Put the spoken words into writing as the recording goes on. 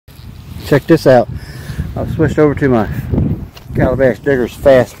check this out. I've switched over to my Calabash Diggers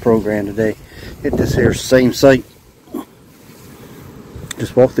Fast program today. Hit this here same site.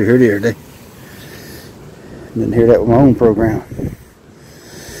 Just walked through here the other day. Didn't hear that with my own program.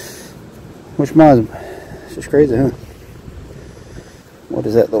 Which reminds me, it's just crazy, huh? What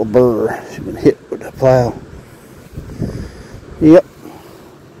is that little burr? She's been hit with the plow. Yep.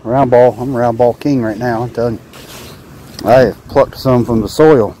 Round ball. I'm a round ball king right now, I'm telling you. I have plucked some from the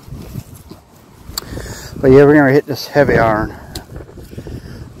soil. But yeah, we're going to hit this heavy iron.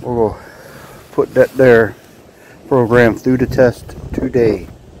 We're going to put that there program through the test today.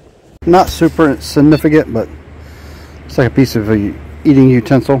 Not super significant, but it's like a piece of a eating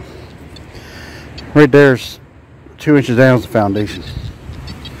utensil. Right there's 2 inches down is the foundation.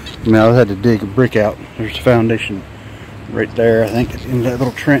 I mean, I had to dig a brick out. There's the foundation right there, I think, in that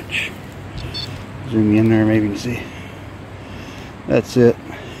little trench. Zoom in there, maybe you can see. That's it.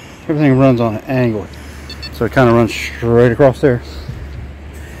 Everything runs on an angle, so it kind of runs straight across there.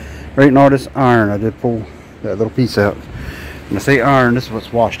 Right in all this iron, I did pull that little piece out. When I say iron, this is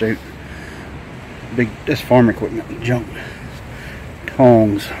what's washed out. This farm equipment junk.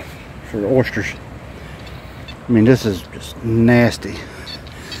 Tongs for the oysters. I mean, this is just nasty.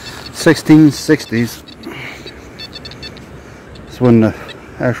 1660s. It's when the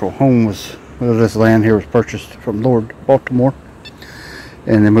actual home was, well, this land here was purchased from Lord Baltimore,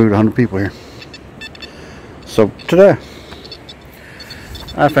 and they moved 100 people here. So today,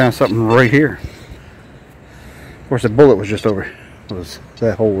 I found something right here. Of course, the bullet was just over. It was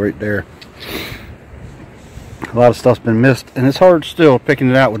that hole right there. A lot of stuff's been missed, and it's hard still picking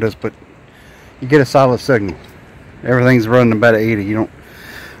it out with this, but you get a solid signal. Everything's running about 80. You don't,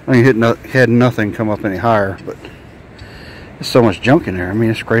 I mean, had nothing come up any higher, but there's so much junk in there. I mean,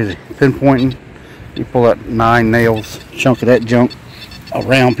 it's crazy. Pinpointing, you pull out 9 nails, chunk of that junk, a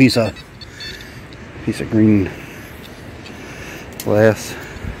round piece of green glass.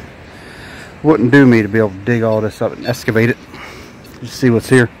 Wouldn't do me to be able to dig all this up and excavate it. Just see what's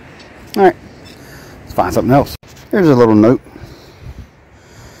here. Alright, let's find something else. Here's a little note.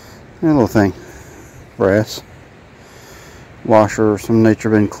 A little thing. Brass. Washer or some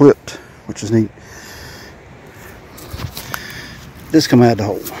nature been clipped, which is neat. This come out of the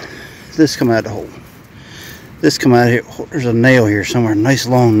hole. This come out of the hole. This come out of here. There's a nail here somewhere. Nice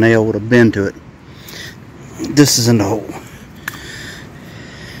long nail with a bend to it. This is in the hole.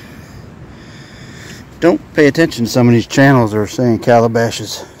 Don't pay attention to some of these channels that are saying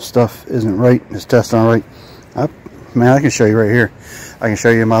Calabash's stuff isn't right, it's testing all right. Man, I can show you right here. I can show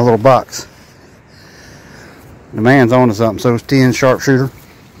you in my little box. The man's on to something. So is 10 sharpshooter.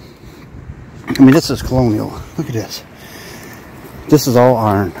 I mean, this is colonial. Look at this. This is all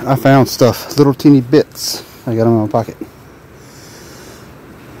iron. I found stuff, little teeny bits. I got them in my pocket.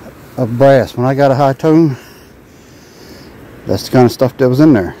 Of brass. When I got a high tone, that's the kind of stuff that was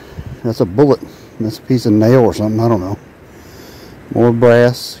in there. That's a bullet. That's a piece of nail or something. I don't know. More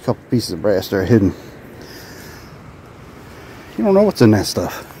brass. A couple pieces of brass there hidden. You don't know what's in that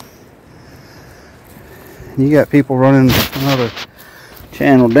stuff. You got people running another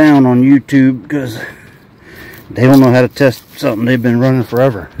channel down on YouTube because they don't know how to test something they've been running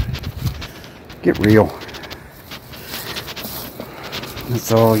forever. Get real.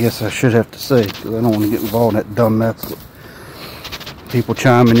 That's all I guess I should have to say, because I don't want to get involved in that dumb mess with people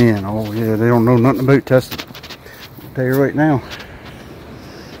chiming in. Oh yeah, they don't know nothing about testing. I'll tell you right now,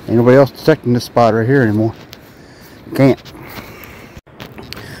 ain't nobody else detecting this spot right here anymore. You can't.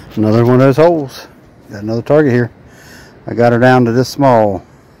 Another one of those holes. Got another target here. I got her down to this small.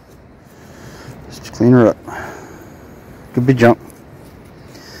 Let's just clean her up. Could be junk.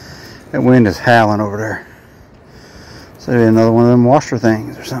 That wind is howling over there. So maybe another one of them washer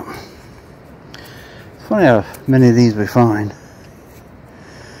things or something. It's funny how many of these we find. I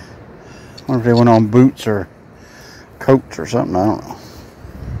wonder if they went on boots or coats or something. I don't know.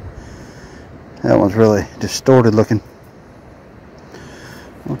 That one's really distorted looking.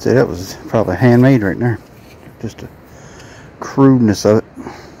 I'd say that was probably handmade right there. Just the crudeness of it.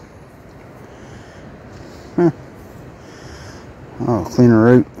 Huh. Oh,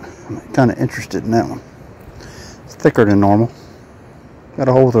 cleaner out. I'm kind of interested in that one. It's thicker than normal. Got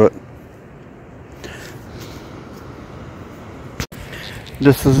a hole through it.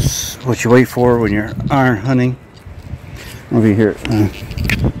 This is what you wait for when you're iron hunting. Over here.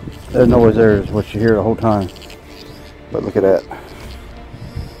 That noise there is what you hear the whole time. But look at that.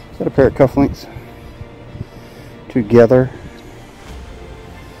 Is that a pair of cufflinks together?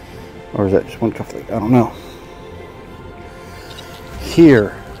 Or is that just one cufflink? I don't know.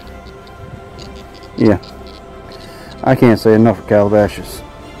 Here. Yeah. I can't say enough of Calabash's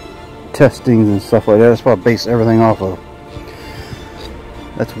testings and stuff like that. That's what I base everything off of.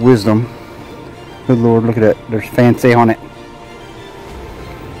 That's wisdom. Good Lord, look at that. There's fancy on it.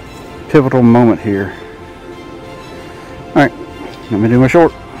 Pivotal moment here. Alright, let me do my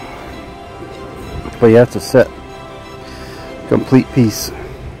short. But yeah, it's a set. Complete piece.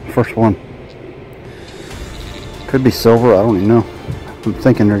 First one. Could be silver, I don't even know. I'm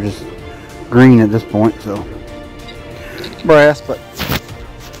thinking they're just green at this point, so. Brass, but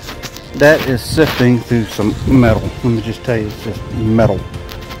that is sifting through some metal. Let me just tell you, it's just metal.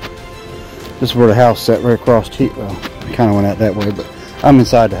 This is where the house sat, right across here. Well, I kind of went out that way, but I'm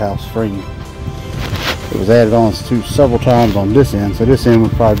inside the house frame. It was added on to several times on this end, so this end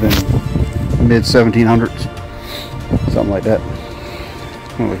would probably been mid 1700s, something like that.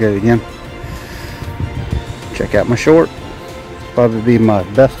 I'll look at it again. Check out my short. Probably be my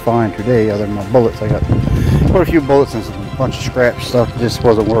best find today, other than my bullets. I got quite a few bullets and a bunch of scrap stuff that just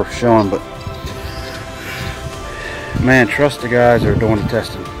wasn't worth showing, but man, trust the guys that are doing the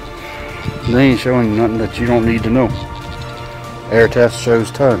testing. They ain't showing nothing that you don't need to know. Air test shows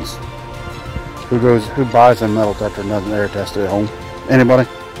tons. Who buys a metal detector and doesn't air test it at home? Anybody?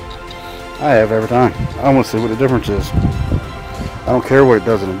 I have every time. I want to see what the difference is. I don't care what it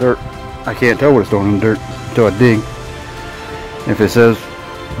does in the dirt. I can't tell what it's doing in the dirt until I dig. If it says,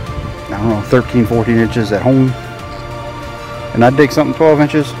 I don't know, 13, 14 inches at home, and I dig something 12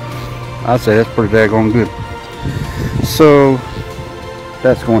 inches, I'd say that's pretty daggone good. So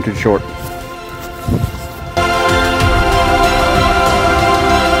that's going too short.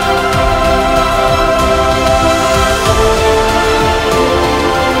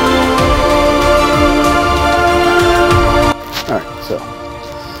 Alright, so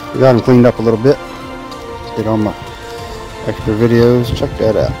we got them cleaned up a little bit. Did all my extra videos. Check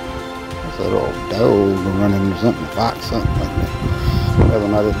that out. That's a little dog running or something, fox, something like that. That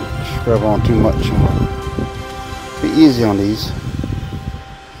one I didn't scrub on too much. Be easy on these.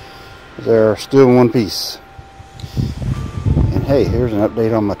 They're still in one piece. And hey, here's an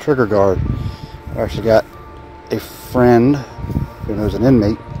update on my trigger guard. I actually got a friend who knows an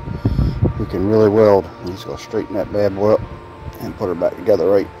inmate who can really weld. He's going to straighten that bad boy up and put her back together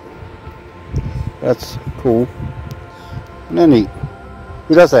right. That's cool. And then neat.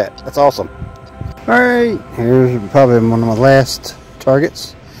 Who does that? That's awesome. Alright, here's probably one of my last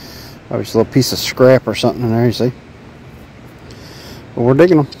targets. Probably just a little piece of scrap or something in there, you see. But we're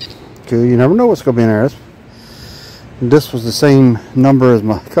digging them. Cool, you never know what's going to be in there. This was the same number as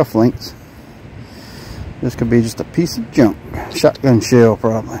my cufflinks. This could be just a piece of junk. Shotgun shell,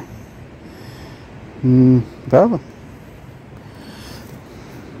 probably. Probably.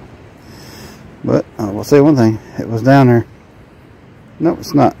 But I will say one thing. It was down there. No,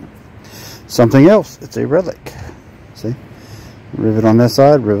 it's not. Something else. It's a relic. See? Rivet on that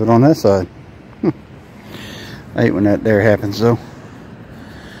side, rivet on that side. I hate when that there happens, though.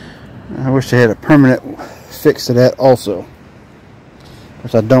 I wish they had a permanent fix to that also.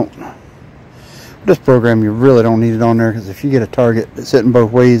 Which I don't. With this program, you really don't need it on there, because if you get a target that's hitting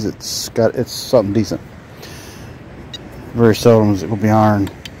both ways, it's something decent. Very seldom is it will be iron.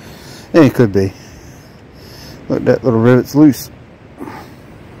 And it could be. Look, that little rivet's loose.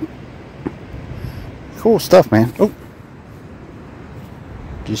 Cool stuff, man. Oh,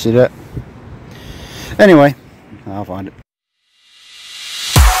 did you see that? Anyway, I'll find it.